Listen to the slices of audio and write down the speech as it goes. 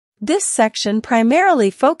This section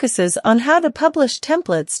primarily focuses on how to publish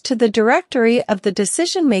templates to the directory of the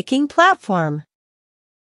decision-making platform.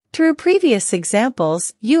 Through previous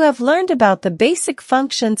examples, you have learned about the basic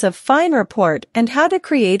functions of FineReport and how to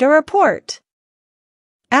create a report.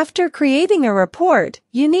 After creating a report,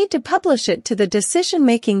 you need to publish it to the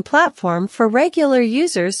decision-making platform for regular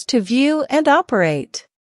users to view and operate.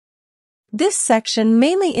 This section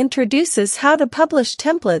mainly introduces how to publish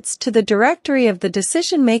templates to the directory of the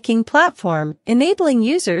decision-making platform, enabling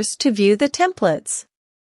users to view the templates.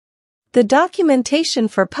 The documentation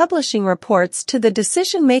for publishing reports to the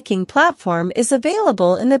decision-making platform is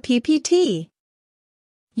available in the PPT.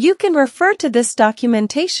 You can refer to this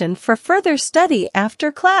documentation for further study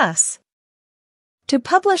after class. To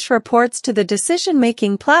publish reports to the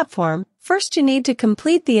decision-making platform, first you need to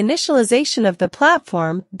complete the initialization of the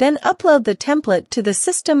platform, then upload the template to the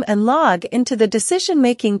system and log into the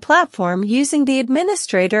decision-making platform using the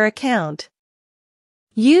administrator account.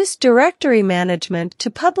 Use directory management to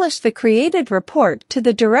publish the created report to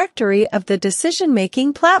the directory of the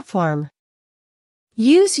decision-making platform.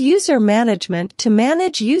 Use user management to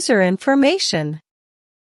manage user information.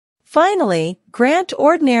 Finally, grant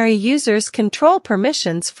ordinary users control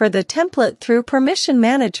permissions for the template through permission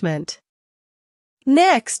management.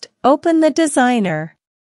 Next, open the designer.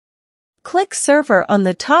 Click Server on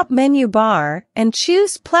the top menu bar and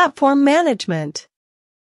choose Platform Management.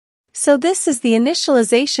 So this is the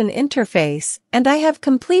initialization interface, and I have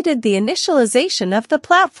completed the initialization of the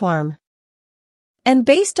platform. And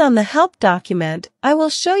based on the help document, I will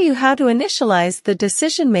show you how to initialize the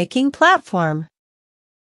decision-making platform.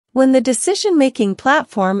 When the decision-making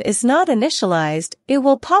platform is not initialized, it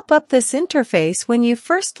will pop up this interface when you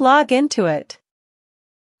first log into it.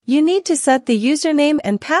 You need to set the username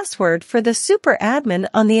and password for the super admin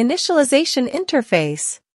on the initialization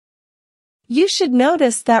interface. You should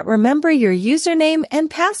notice that remember your username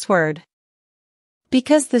and password.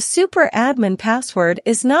 Because the super admin password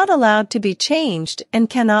is not allowed to be changed and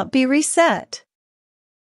cannot be reset.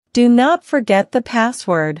 Do not forget the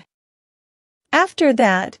password. After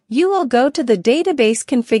that, you will go to the database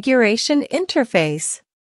configuration interface.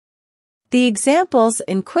 The examples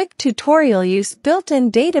in quick tutorial use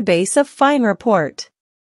built-in database of FineReport.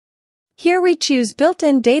 Here we choose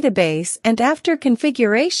built-in database, and after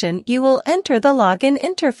configuration you will enter the login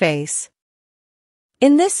interface.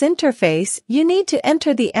 In this interface, you need to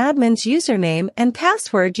enter the admin's username and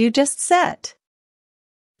password you just set.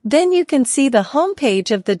 Then you can see the home page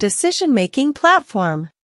of the decision-making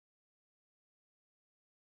platform.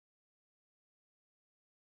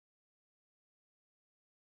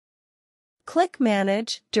 Click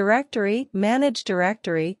Manage Directory,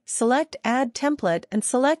 select Add Template and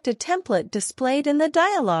select a template displayed in the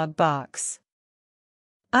dialog box.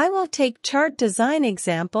 I will take chart design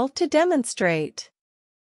example to demonstrate.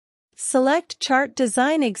 Select chart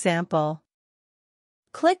design example.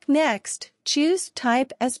 Click Next, choose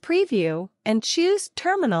Type as Preview, and choose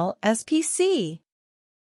Terminal as PC.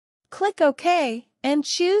 Click OK, and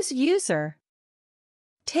choose User.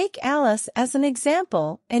 Take Alice as an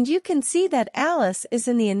example, and you can see that Alice is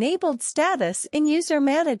in the enabled status in User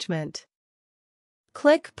Management.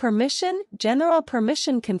 Click Permission, General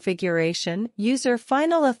Permission Configuration, User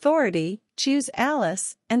Final Authority, choose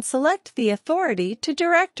Alice, and select the authority to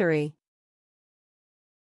Directory.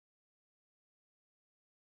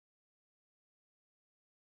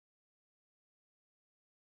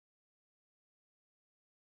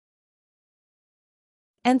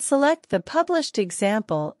 And select the published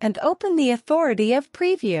example and open the authority of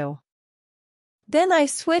preview. Then I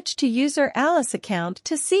switch to user Alice account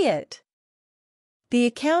to see it. The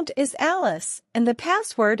account is Alice, and the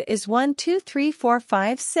password is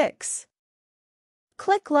 123456.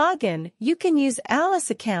 Click Login. You can use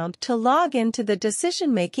Alice account to log into the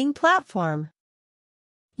decision-making platform.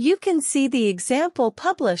 You can see the example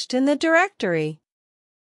published in the directory.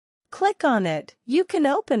 Click on it, you can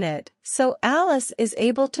open it, so Alice is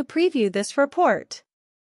able to preview this report.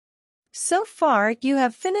 So far, you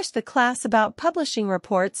have finished the class about publishing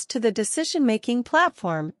reports to the decision-making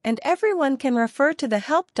platform, and everyone can refer to the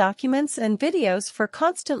help documents and videos for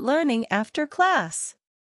constant learning after class.